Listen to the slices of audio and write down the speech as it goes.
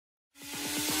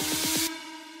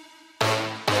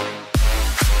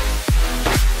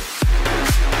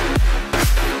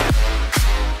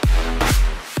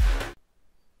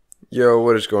Yo,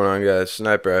 what is going on, guys?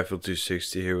 Sniper Rifle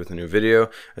 260 here with a new video,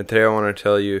 and today I want to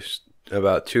tell you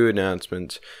about two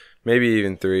announcements, maybe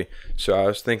even three. So I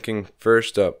was thinking,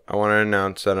 first up, I want to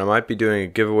announce that I might be doing a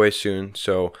giveaway soon,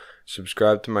 so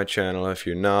subscribe to my channel if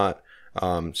you're not,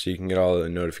 so you can get all the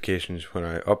notifications when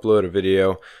I upload a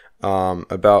video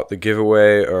about the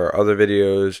giveaway or other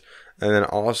videos. And then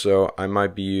also, I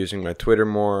might be using my Twitter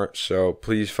more, so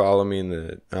please follow me in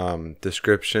the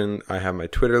description. I have my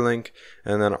Twitter link,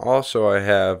 and then also I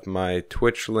have my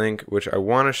Twitch link, which I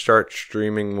want to start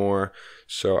streaming more,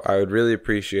 so I would really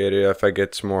appreciate it if I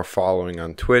get some more following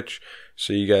on Twitch,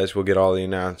 so you guys will get all the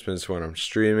announcements when I'm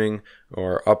streaming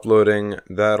or uploading.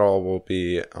 That all will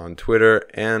be on Twitter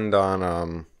and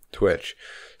on Twitch.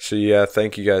 So yeah,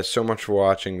 thank you guys so much for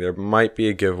watching. There might be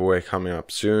a giveaway coming up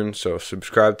soon, so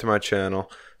subscribe to my channel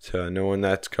to know when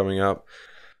that's coming up.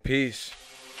 Peace.